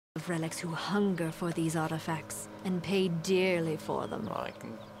of relics who hunger for these artifacts and pay dearly for them. I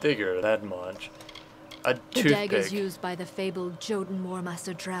can figure that much. A The daggers toothpick. used by the fabled Jotun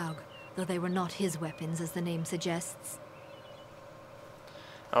Warmaster Draug, though they were not his weapons as the name suggests.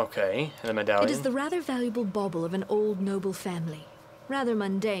 Okay, and the medallion. It is the rather valuable bauble of an old noble family. Rather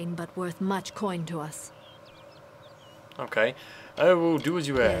mundane, but worth much coin to us. Okay, I will do as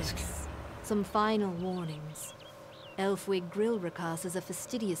you ask. Yes. Some final warnings. Elfwig Grillrakas is a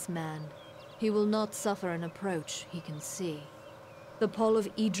fastidious man. He will not suffer an approach, he can see. The pall of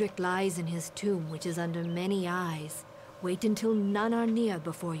Edric lies in his tomb, which is under many eyes. Wait until none are near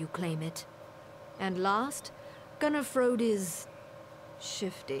before you claim it. And last, Gunnarfrode is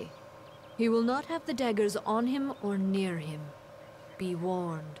shifty. He will not have the daggers on him or near him. Be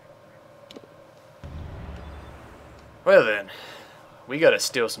warned. Well then, we gotta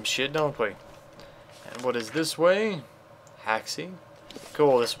steal some shit, don't we? And what is this way? Haxie?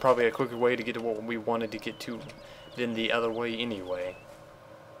 Cool, this is probably a quicker way to get to what we wanted to get to than the other way anyway.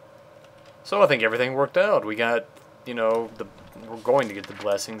 So I think everything worked out. We got, you know, we're going to get the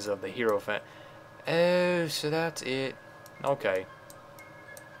blessings of the hero fan. Oh, so that's it. Okay.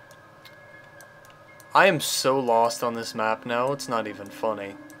 I am so lost on this map now, it's not even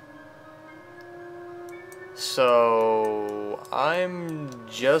funny. So, I'm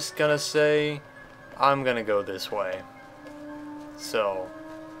just gonna say, I'm gonna go this way. So,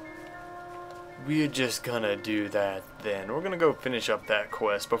 we're just gonna do that then. We're gonna go finish up that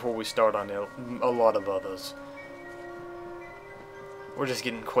quest before we start on a lot of others. We're just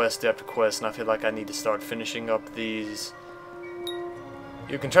getting quest after quest, and I feel like I need to start finishing up these.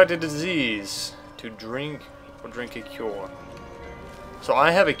 You contracted a disease. To drink or drink a cure. So I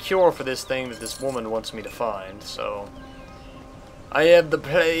have a cure for this thing that this woman wants me to find, so I have the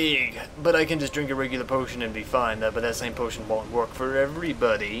plague, but I can just drink a regular potion and be fine. But that same potion won't work for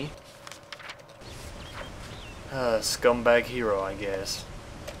everybody. Scumbag hero, I guess.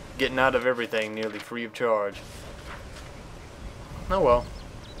 Getting out of everything nearly free of charge. Oh well.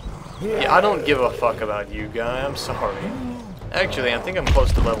 Yeah, I don't give a fuck about you, guy. I'm sorry. Actually, I think I'm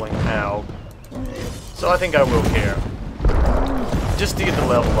close to leveling out. So I think I will care. Just to get the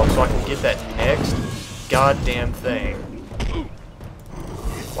level up so I can get that next goddamn thing.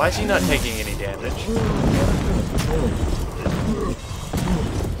 Why is he not taking any damage?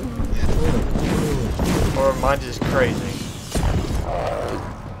 Or am I just crazy?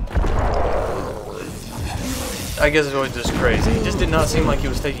 I guess it was just crazy. It just did not seem like he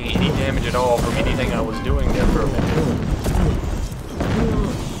was taking any damage at all from anything I was doing there for a minute.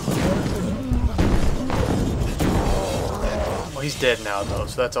 He's dead now, though,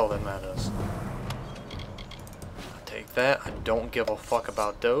 so that's all that matters. I'll take that. I don't give a fuck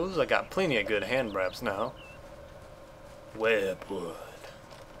about those. I got plenty of good hand wraps now. Webwood.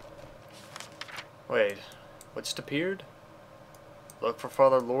 Wait, what just appeared? Look for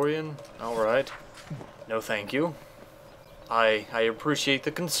Father Lorien? Alright. No thank you. I appreciate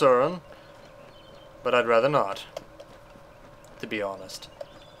the concern, but I'd rather not, to be honest.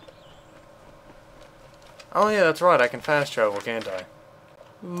 Oh yeah, that's right, I can fast travel, can't I?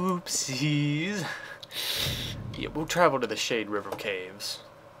 Oopsies. Yeah, we'll travel to the Shade River Caves.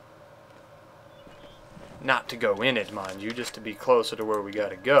 Not to go in it, mind you, just to be closer to where we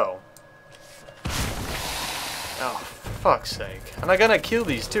gotta go. Oh, for fuck's sake. And I gotta kill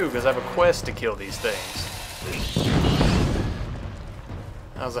these too, because I have a quest to kill these things.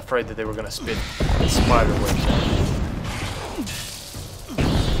 I was afraid that they were gonna spit spider webs at me.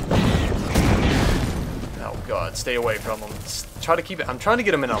 Oh god, stay away from them. Try to keep it. I'm trying to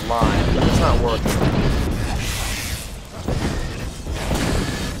get them in a line, but it's not working.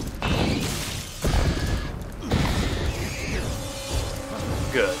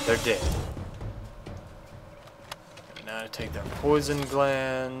 Good, they're dead. Now to take their poison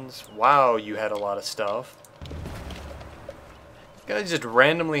glands. Wow, you had a lot of stuff. Guys just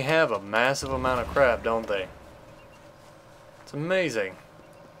randomly have a massive amount of crap, don't they? It's amazing.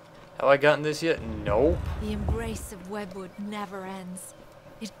 Have I gotten this yet? Nope. The embrace of Webwood never ends.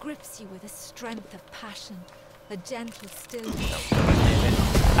 It grips you with a strength of passion, a gentle stillness. Oh, God damn it.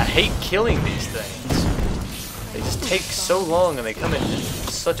 I hate killing these things. They just take so long and they come in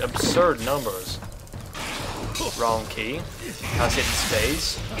such absurd numbers. Wrong key. I was hitting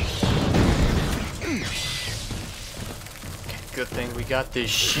space. Okay, good thing we got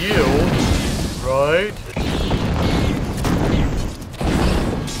this shield, right?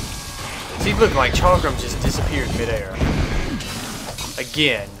 See, look, my chakram just disappeared midair.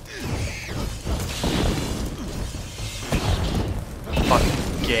 Again.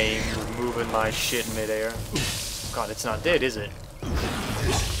 Fucking game, moving my shit midair. God, it's not dead, is it?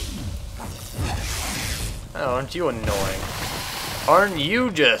 Oh, aren't you annoying? Aren't you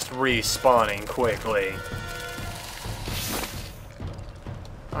just respawning quickly?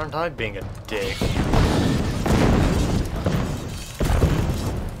 Aren't I being a dick?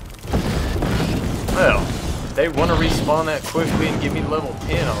 Well, if they want to respawn that quickly and give me level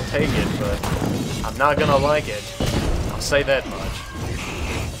 10, I'll take it, but I'm not gonna like it. I'll say that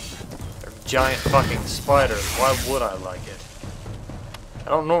much. They're giant fucking spiders. Why would I like it? I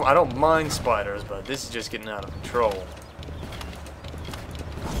don't know. I don't mind spiders, but this is just getting out of control.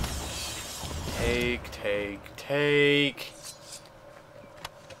 Take.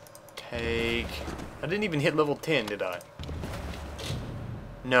 I didn't even hit level 10, did I?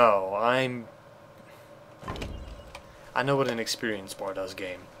 No, I know what an experience bar does,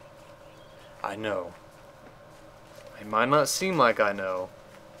 game. I know. It might not seem like I know,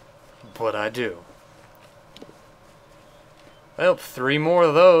 but I do. Well, 3 more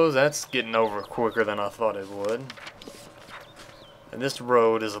of those. That's getting over quicker than I thought it would. And this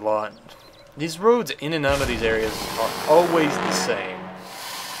road is a lot. These roads in and out of these areas are always the same.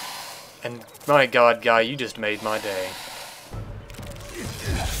 And my god, guy, you just made my day.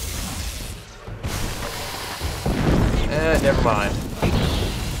 Never mind.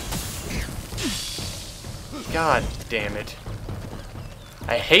 God damn it.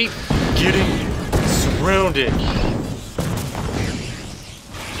 I hate getting surrounded.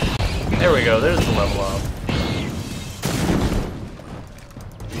 There we go, there's the level up.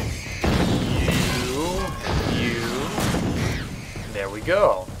 There we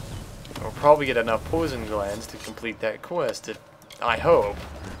go. We'll probably get enough poison glands to complete that quest, I hope.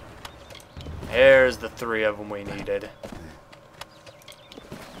 There's the 3 of them we needed.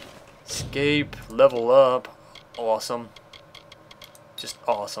 Escape, level up, awesome. Just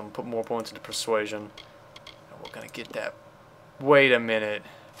awesome. Put more points into persuasion. We're gonna get that. Wait a minute.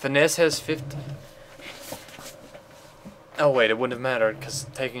 Finesse has 50. Oh wait, it wouldn't have mattered because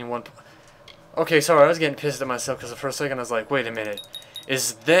taking 1. Okay, sorry, I was getting pissed at myself because for a second I was like, wait a minute.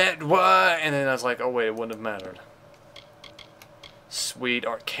 Is that why? And then I was like, oh wait, it wouldn't have mattered. Sweet.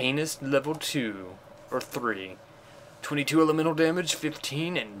 Arcanist level 2. Or 3. 22 elemental damage,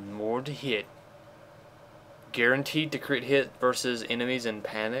 15, and more to hit. Guaranteed to crit hit versus enemies in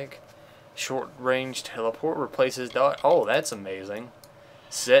panic. Short range teleport replaces dot. Oh, that's amazing.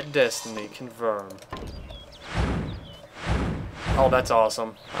 Set destiny, confirm. Oh, that's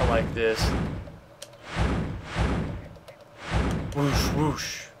awesome. I like this. Whoosh,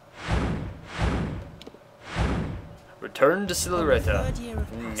 whoosh. Return to Silareta.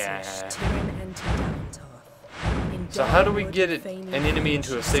 Nah. So how do we get an enemy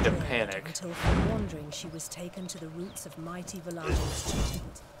into a state of panic? Until from wandering she was taken to the roots of mighty Valajan's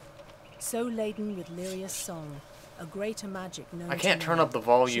chant. So laden with Lyria's song, a greater magic known I can't turn up the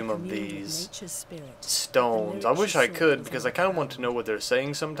volume of these stones. I wish I could because I kind of want to know what they're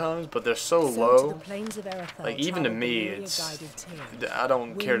saying sometimes, but they're so low. Like even to me, it's I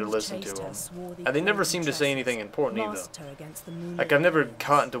don't care to listen to them. And they never seem to say anything important either. Like I've never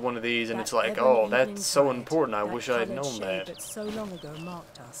caught into one of these and it's like, oh, that's so important. I wish I had known that. So long ago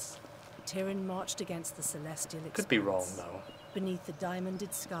marked us. Tyrion marched against the celestial expanse. Could be wrong though. Beneath the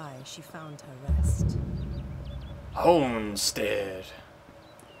diamonded sky, she found her rest. Homestead.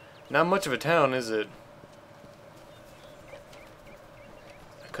 Not much of a town, is it?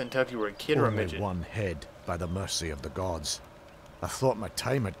 I couldn't tell if you were a kid or a midget. Only one head, by the mercy of the gods. I thought my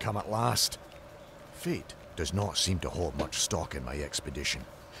time had come at last. Fate does not seem to hold much stock in my expedition,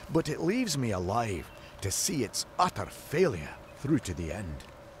 but it leaves me alive to see its utter failure through to the end.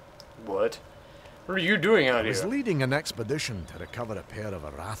 What? What are you doing out I was here? leading an expedition to recover a pair of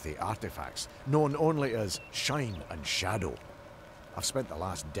Arathi artifacts, known only as Shine and Shadow. I've spent the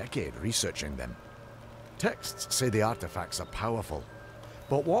last decade researching them. Texts say the artifacts are powerful,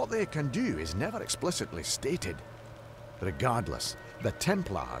 but what they can do is never explicitly stated. Regardless, the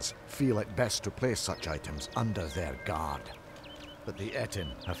Templars feel it best to place such items under their guard. But the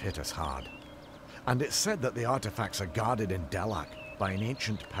Etin have hit us hard. And it's said that the artifacts are guarded in Delak by an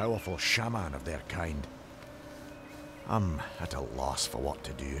ancient, powerful shaman of their kind. I'm at a loss for what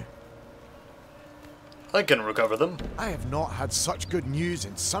to do. I can recover them. I have not had such good news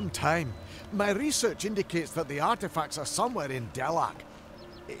in some time. My research indicates that the artifacts are somewhere in Delak.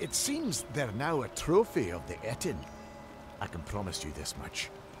 It seems they're now a trophy of the Etin. I can promise you this much.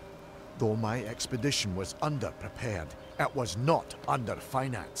 Though my expedition was underprepared, it was not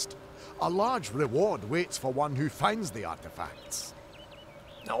underfinanced. A large reward waits for one who finds the artifacts.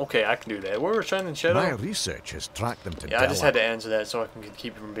 Okay, I can do that. Where were Shine and Shadow? My research has tracked them to Yeah, I just Delak. had to answer that so I can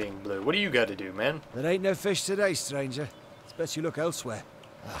keep from being blue. What do you got to do, man? There ain't no fish today, stranger. It's best you look elsewhere.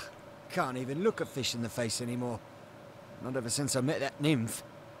 can't even look a fish in the face anymore. Not ever since I met that nymph.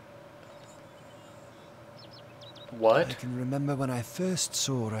 What? I can remember when I first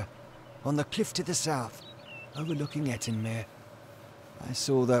saw her, on the cliff to the south, overlooking Ettenmere. I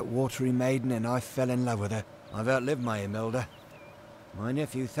saw that watery maiden and I fell in love with her. I've outlived my Imelda. My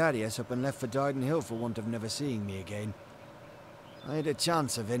nephew Thaddeus up and left for Dyden Hill for want of never seeing me again. I had a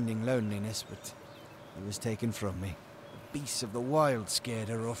chance of ending loneliness, but it was taken from me. The beasts of the wild scared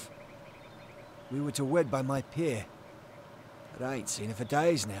her off. We were to wed by my pier, but I ain't seen her for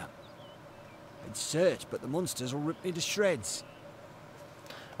days now. I'd search, but the monsters will rip me to shreds.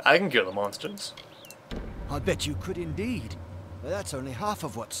 I can kill the monsters. I bet you could indeed. But that's only half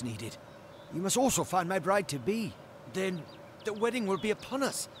of what's needed. You must also find my bride-to-be. Then the wedding will be upon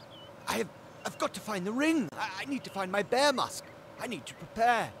us. I've got to find the ring. I need to find my bear mask. I need to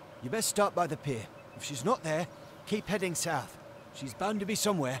prepare. You best start by the pier. If she's not there, keep heading south. She's bound to be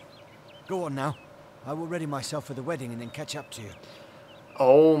somewhere. Go on now. I will ready myself for the wedding and then catch up to you.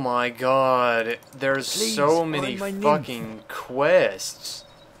 Oh my god. There's Please, so many find my fucking quests.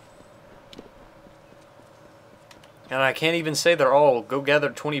 And I can't even say they're all go gather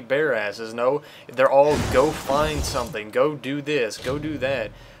 20 bear asses. No, they're all go find something. Go do this. Go do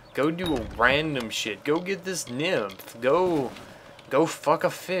that. Go do a random shit. Go get this nymph. Go fuck a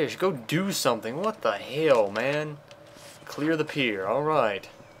fish. Go do something. What the hell, man? Clear the pier. Alright.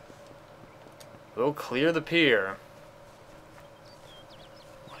 Go clear the pier.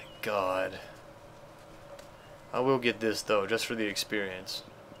 My god. I will get this though, just for the experience.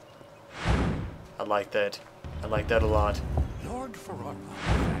 I like that. I like that a lot. Lord Ferrara,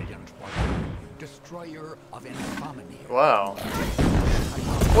 valiant warrior, destroyer of infamy. Wow.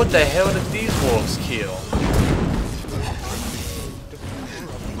 What the hell did these wolves kill?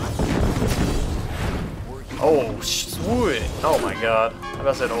 Oh, sweet. Oh my god. I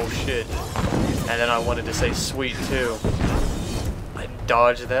about said oh shit. And then I wanted to say sweet too. I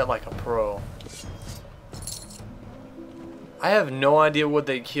dodged that like a pro. I have no idea what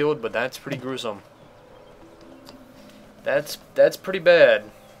they killed, but that's pretty gruesome. That's pretty bad.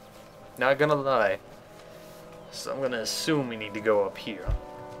 Not gonna lie. So I'm gonna assume we need to go up here.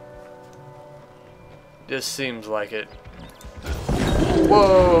 This seems like it.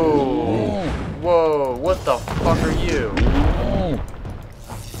 Whoa! Whoa! What the fuck are you?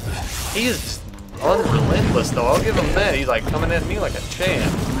 He's unrelentless though. I'll give him that. He's like coming at me like a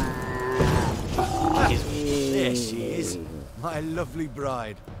champ. There she is, my lovely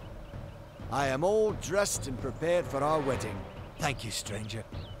bride. I am all dressed and prepared for our wedding. Thank you, stranger.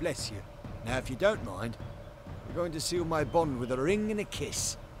 Bless you. Now, if you don't mind, we're going to seal my bond with a ring and a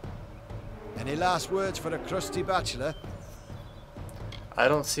kiss. Any last words for a crusty bachelor? I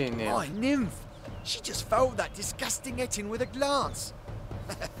don't see a My nymph. nymph! She just fouled that disgusting etching with a glance.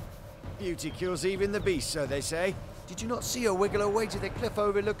 Beauty kills even the beast, so they say. Did you not see her wiggle her way to the cliff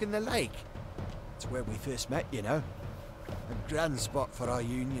overlooking the lake? It's where we first met, you know. A grand spot for our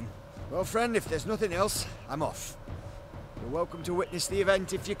union. Well, friend, if there's nothing else, I'm off. You're welcome to witness the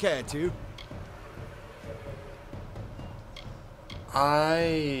event if you care to.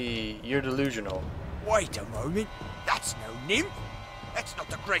 You're delusional. Wait a moment. That's no nymph. That's not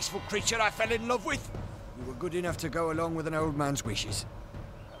the graceful creature I fell in love with. You were good enough to go along with an old man's wishes.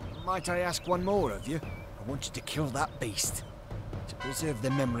 Might I ask one more of you? I want you to kill that beast, to preserve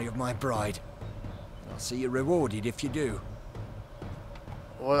the memory of my bride. I'll see you rewarded if you do.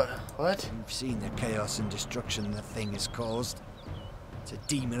 What? You've seen the chaos and destruction the thing has caused. It's a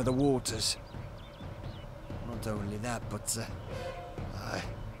demon of the waters. Not only that, but to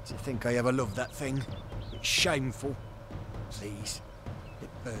think I ever loved that thing. It's shameful. Please, it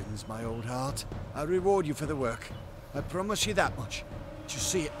burdens my old heart. I'll reward you for the work. I promise you that much.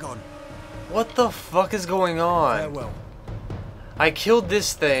 Just see it gone. What the fuck is going on? Farewell. I killed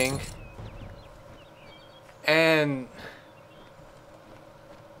this thing. And...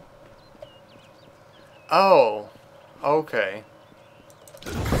 oh. Okay.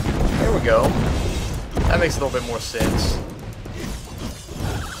 There we go. That makes a little bit more sense.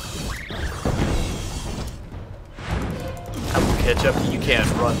 I will catch up. You can't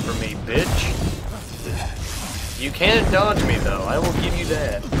run from me, bitch. You can dodge me, though. I will give you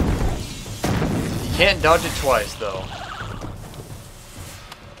that. You can't dodge it twice, though.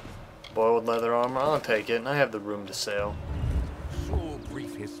 Boiled leather armor, I'll take it. I have the room to sail. So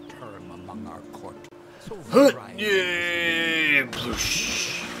brief his term among our court. So Yeah,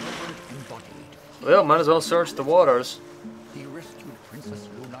 bloosh. Well, might as well search the waters he rescued Princess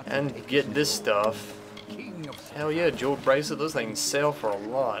Luna and get this stuff. King of Hell yeah, jeweled bracelet. Those things sell for a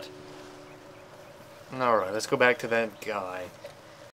lot. Alright, let's go back to that guy.